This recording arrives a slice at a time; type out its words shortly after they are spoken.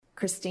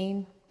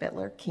Christine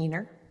Bittler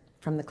Keener,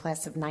 from the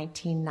class of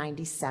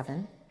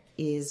 1997,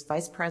 is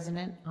Vice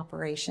President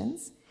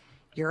Operations,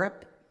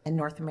 Europe and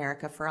North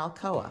America for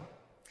Alcoa,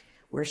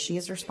 where she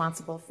is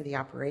responsible for the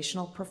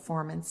operational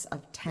performance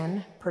of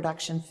 10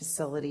 production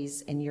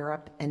facilities in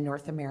Europe and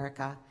North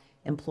America,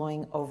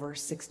 employing over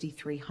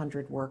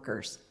 6,300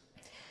 workers.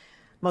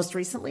 Most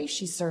recently,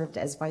 she served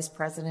as Vice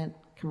President,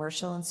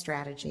 Commercial and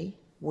Strategy,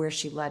 where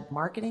she led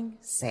marketing,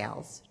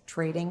 sales,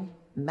 trading,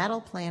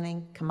 metal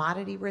planning,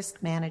 commodity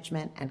risk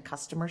management, and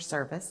customer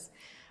service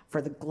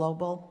for the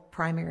global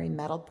primary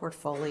metal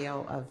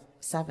portfolio of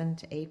 $7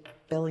 to $8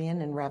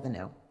 billion in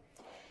revenue.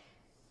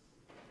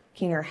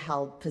 Keener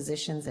held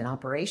positions in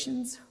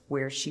operations,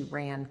 where she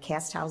ran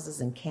cast houses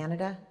in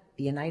Canada,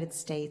 the United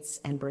States,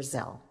 and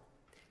Brazil.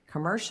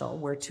 Commercial,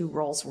 where 2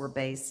 roles were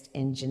based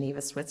in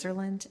Geneva,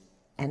 Switzerland,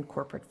 and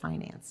corporate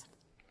finance.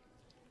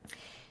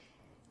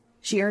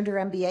 She earned her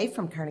MBA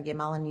from Carnegie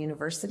Mellon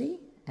University,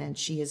 and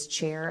she is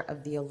chair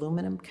of the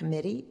Aluminum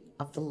Committee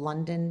of the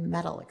London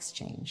Metal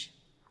Exchange.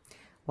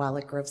 While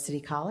at Grove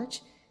City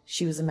College,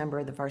 she was a member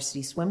of the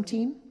varsity swim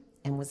team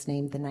and was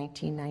named the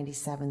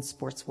 1997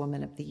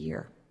 Sportswoman of the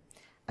Year,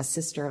 a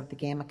sister of the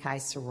Gamma Chi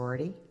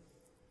sorority.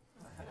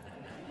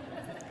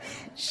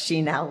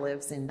 She now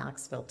lives in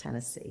Knoxville,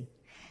 Tennessee.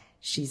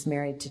 She's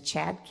married to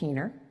Chad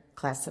Keener,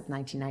 class of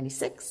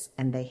 1996,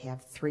 and they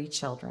have 3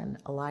 children,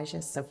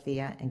 Elijah,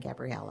 Sophia, and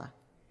Gabriella.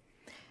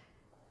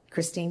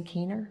 Christine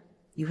Keener,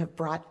 you have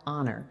brought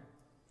honor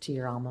to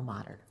your alma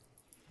mater.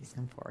 Please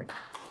come forward.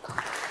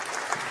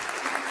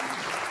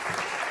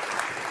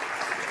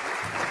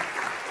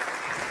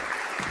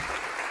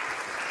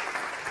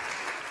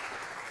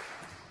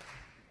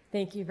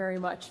 Thank you very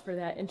much for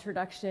that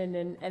introduction,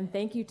 and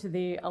thank you to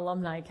the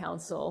Alumni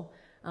Council.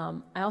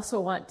 I also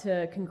want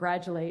to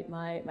congratulate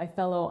my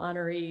fellow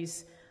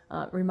honorees.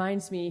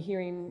 Reminds me,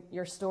 hearing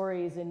your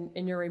stories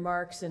and your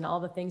remarks and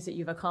all the things that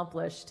you've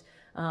accomplished,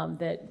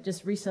 that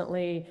just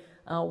recently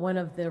one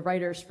of the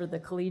writers for the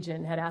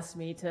Collegian had asked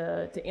me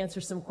to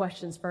answer some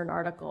questions for an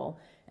article,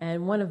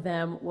 and one of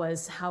them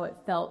was how it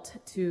felt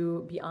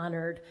to be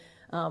honored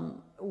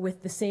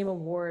with the same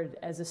award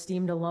as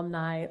esteemed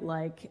alumni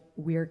like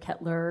Weir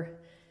Kettler,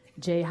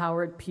 J.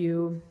 Howard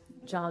Pugh,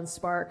 John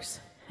Sparks.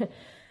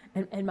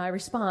 And my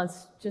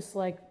response, just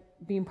like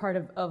being part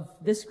of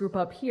this group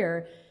up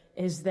here,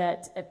 is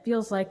that it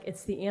feels like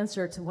it's the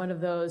answer to one of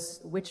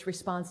those which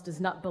response does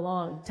not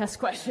belong test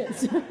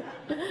questions.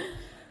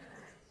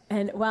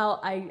 And while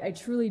I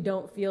truly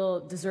don't feel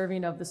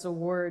deserving of this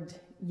award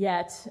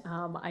yet,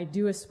 I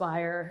do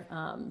aspire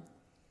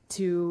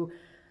to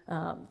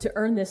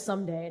earn this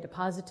someday, to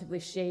positively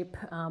shape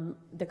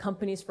the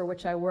companies for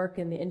which I work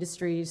and the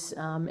industries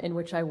in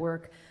which I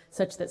work,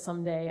 such that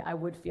someday I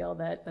would feel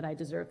that I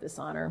deserve this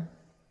honor.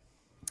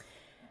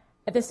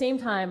 At the same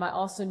time, I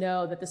also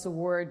know that this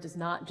award does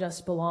not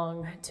just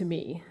belong to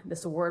me.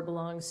 This award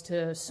belongs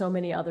to so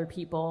many other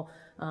people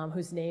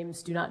whose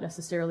names do not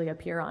necessarily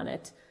appear on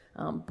it.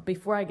 But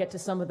before I get to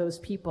some of those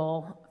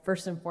people,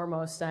 first and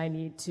foremost, I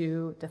need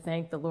to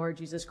thank the Lord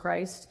Jesus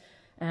Christ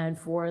and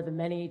for the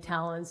many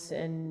talents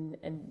and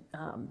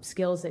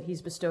skills that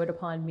he's bestowed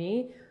upon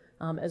me,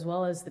 as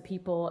well as the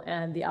people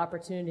and the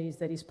opportunities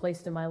that he's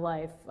placed in my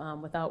life,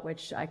 without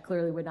which I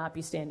clearly would not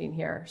be standing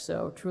here.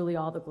 So truly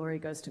all the glory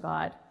goes to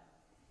God.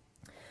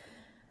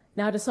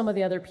 Now to some of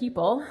the other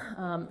people.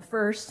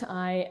 First,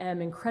 I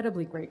am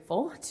incredibly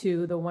grateful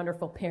to the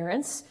wonderful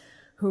parents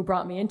who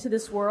brought me into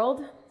this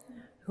world,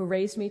 who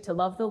raised me to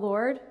love the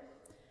Lord,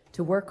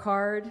 to work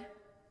hard,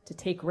 to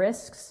take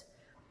risks,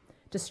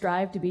 to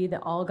strive to be the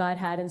all God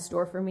had in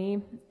store for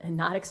me and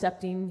not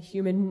accepting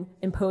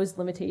human-imposed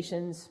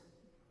limitations.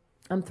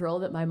 I'm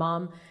thrilled that my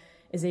mom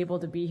is able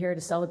to be here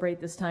to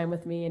celebrate this time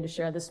with me and to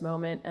share this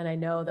moment, and I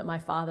know that my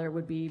father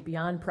would be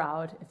beyond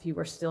proud if he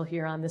were still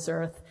here on this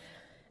earth.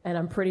 And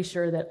I'm pretty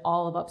sure that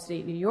all of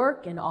upstate New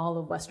York and all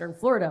of Western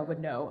Florida would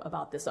know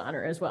about this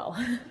honor as well.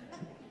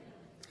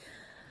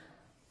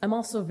 I'm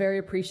also very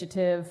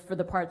appreciative for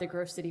the part that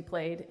Grove City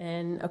played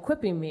in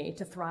equipping me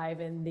to thrive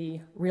in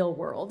the real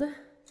world,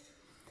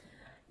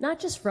 not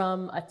just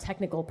from a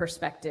technical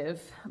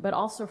perspective, but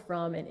also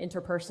from an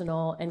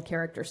interpersonal and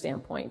character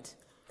standpoint.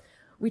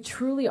 We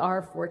truly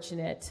are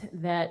fortunate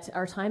that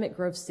our time at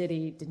Grove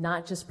City did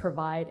not just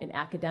provide an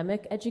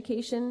academic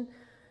education,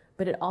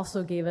 but it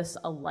also gave us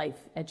a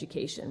life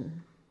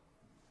education.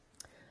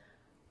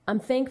 I'm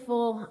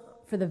thankful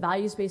for the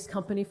values-based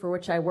company for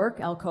which I work,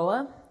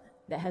 Alcoa,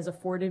 that has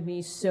afforded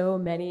me so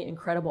many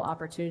incredible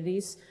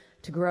opportunities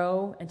to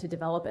grow and to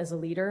develop as a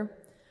leader,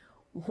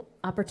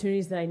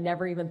 opportunities that I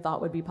never even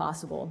thought would be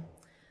possible.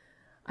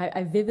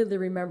 I vividly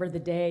remember the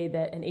day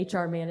that an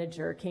HR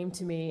manager came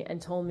to me and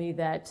told me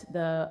that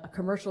a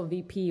commercial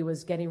VP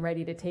was getting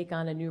ready to take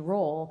on a new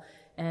role,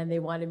 and they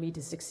wanted me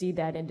to succeed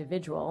that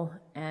individual,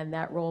 and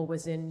that role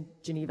was in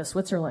Geneva,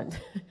 Switzerland.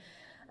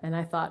 And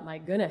I thought, my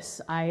goodness,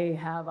 I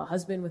have a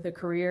husband with a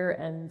career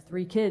and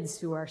 3 kids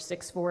who are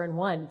 6, 4, and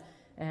 1,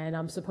 and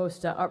I'm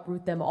supposed to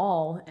uproot them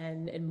all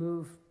and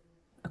move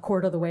a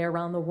quarter of the way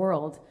around the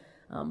world.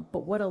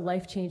 But what a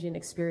life-changing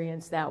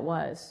experience that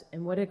was,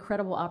 and what an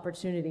incredible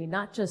opportunity,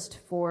 not just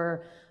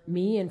for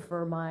me and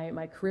for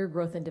my career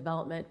growth and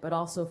development, but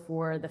also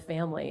for the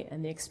family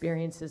and the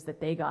experiences that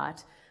they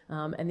got,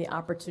 and the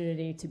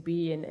opportunity to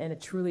be in a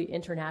truly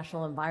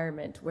international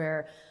environment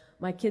where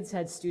my kids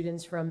had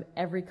students from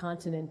every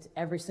continent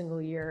every single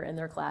year in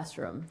their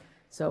classroom.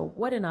 So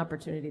what an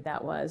opportunity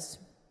that was.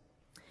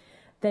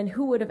 Then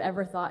who would have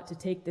ever thought to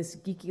take this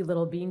geeky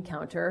little bean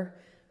counter,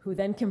 who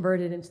then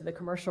converted into the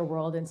commercial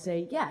world, and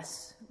say,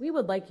 yes, we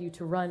would like you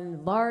to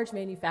run large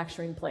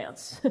manufacturing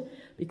plants,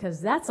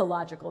 because that's a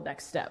logical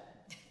next step.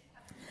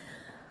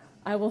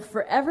 I will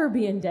forever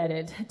be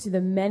indebted to the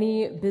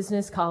many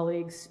business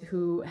colleagues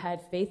who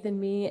had faith in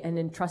me and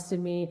entrusted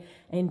me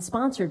and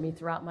sponsored me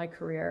throughout my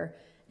career,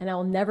 and I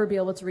will never be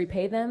able to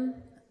repay them,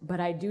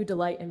 but I do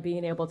delight in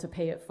being able to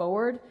pay it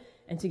forward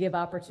and to give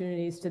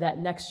opportunities to that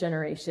next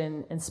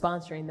generation and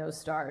sponsoring those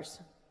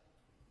stars.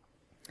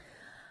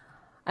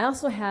 I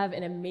also have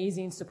an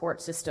amazing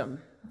support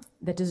system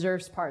that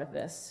deserves part of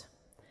this.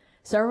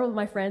 Several of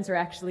my friends are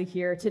actually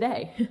here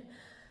today,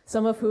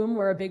 some of whom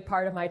were a big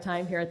part of my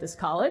time here at this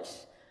college.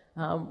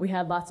 We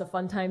had lots of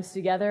fun times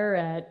together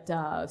at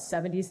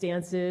 70s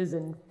dances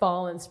and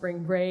fall and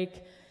spring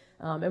break.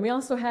 And we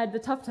also had the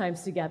tough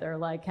times together,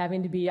 like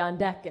having to be on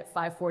deck at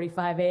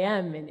 5:45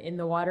 a.m. and in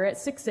the water at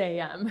 6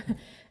 a.m.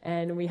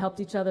 And we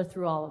helped each other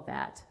through all of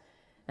that.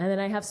 And then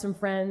I have some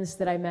friends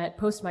that I met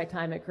post my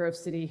time at Grove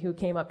City who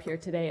came up here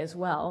today as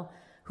well,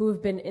 who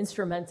have been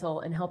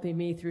instrumental in helping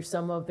me through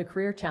some of the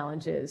career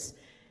challenges,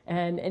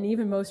 and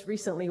even most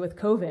recently with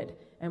COVID.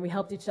 And we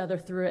helped each other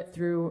through it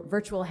through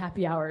virtual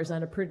happy hours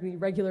on a pretty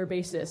regular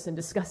basis and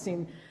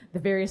discussing the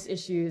various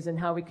issues and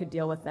how we could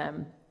deal with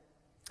them.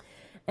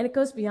 And it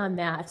goes beyond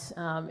that.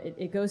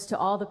 It goes to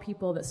all the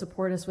people that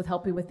support us with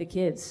helping with the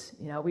kids.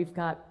 You know, we've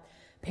got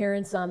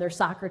parents on their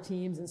soccer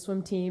teams and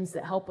swim teams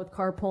that help with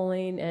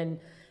carpooling. And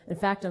in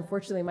fact,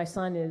 unfortunately, my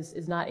son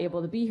is not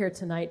able to be here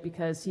tonight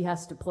because he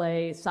has to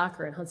play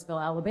soccer in Huntsville,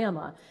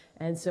 Alabama.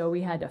 And so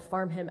we had to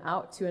farm him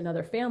out to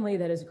another family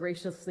that is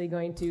graciously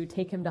going to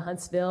take him to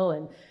Huntsville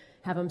and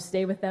have him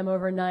stay with them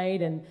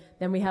overnight. And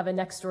then we have a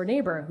next door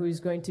neighbor who's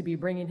going to be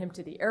bringing him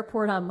to the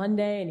airport on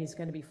Monday, and he's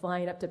going to be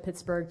flying up to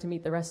Pittsburgh to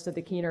meet the rest of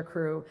the Keener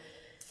crew.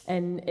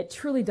 And it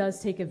truly does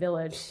take a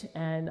village,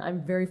 and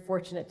I'm very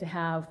fortunate to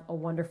have a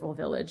wonderful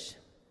village.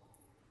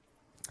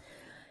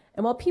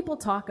 And while people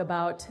talk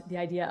about the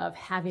idea of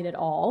having it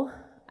all,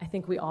 I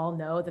think we all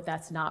know that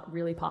that's not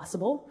really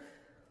possible.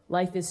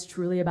 Life is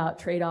truly about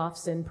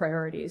trade-offs and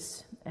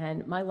priorities,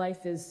 and my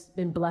life has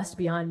been blessed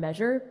beyond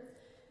measure,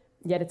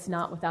 yet it's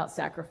not without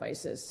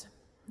sacrifices.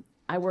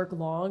 I work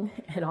long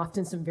and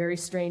often some very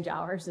strange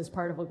hours as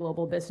part of a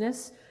global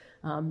business.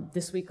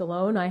 This week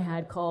alone, I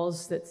had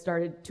calls that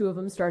started, 2 of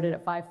them started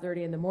at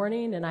 5:30 in the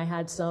morning, and I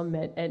had some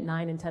at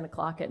 9 and 10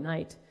 o'clock at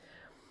night.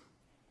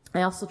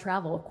 I also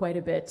travel quite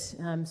a bit,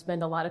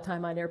 spend a lot of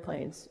time on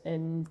airplanes.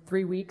 In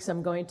 3 weeks,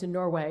 I'm going to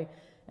Norway,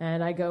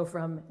 and I go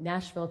from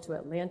Nashville to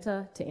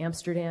Atlanta to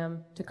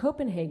Amsterdam to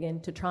Copenhagen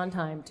to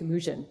Trondheim to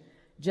München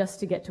just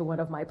to get to one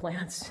of my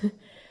plants.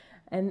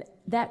 And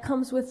that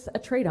comes with a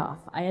trade-off.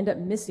 I end up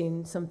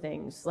missing some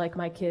things, like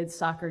my kids'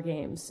 soccer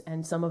games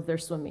and some of their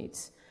swim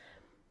meets.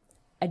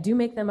 I do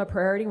make them a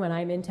priority when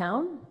I'm in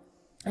town,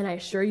 and I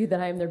assure you that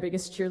I am their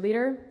biggest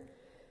cheerleader.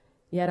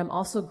 Yet I'm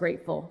also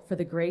grateful for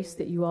the grace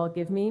that you all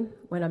give me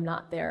when I'm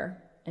not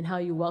there, and how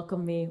you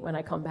welcome me when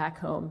I come back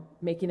home,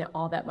 making it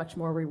all that much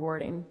more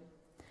rewarding.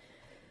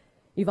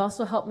 You've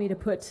also helped me to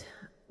put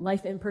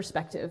life in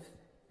perspective,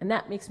 and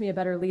that makes me a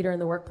better leader in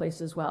the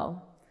workplace as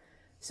well.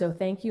 So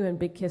thank you, and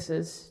big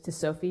kisses to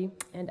Sophie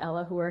and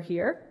Ella, who are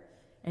here,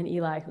 and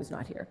Eli, who's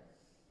not here.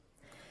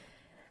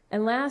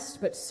 And last,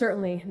 but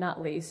certainly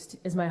not least,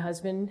 is my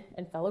husband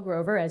and fellow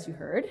Grover, as you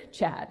heard,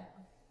 Chad.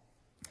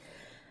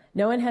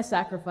 No one has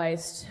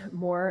sacrificed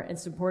more and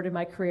supported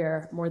my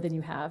career more than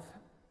you have.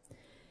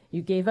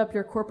 You gave up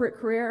your corporate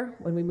career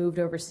when we moved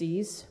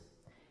overseas.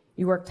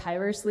 You worked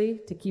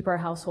tirelessly to keep our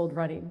household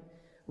running,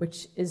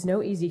 which is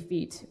no easy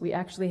feat. We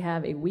actually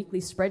have a weekly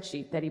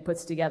spreadsheet that he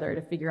puts together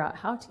to figure out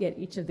how to get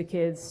each of the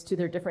kids to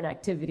their different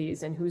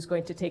activities and who's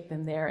going to take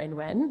them there and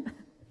when.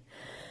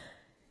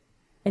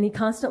 And he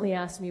constantly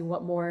asks me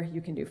what more you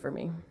can do for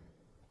me.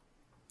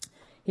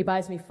 He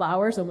buys me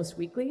flowers almost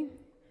weekly.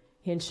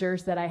 He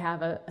ensures that I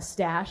have a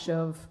stash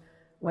of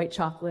white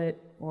chocolate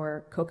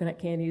or coconut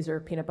candies or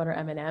peanut butter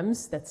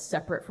M&Ms that's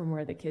separate from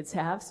where the kids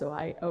have, so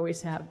I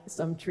always have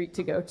some treat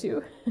to go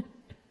to.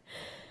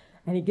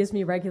 And he gives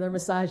me regular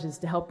massages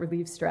to help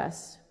relieve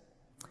stress.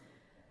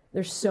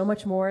 There's so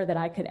much more that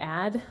I could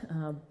add,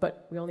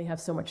 but we only have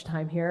so much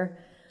time here.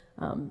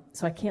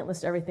 So I can't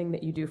list everything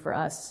that you do for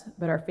us,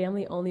 but our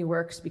family only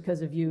works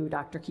because of you,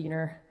 Dr.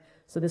 Keener.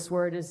 So this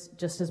word is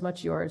just as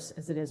much yours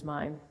as it is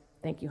mine.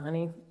 Thank you,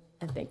 honey,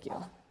 and thank you.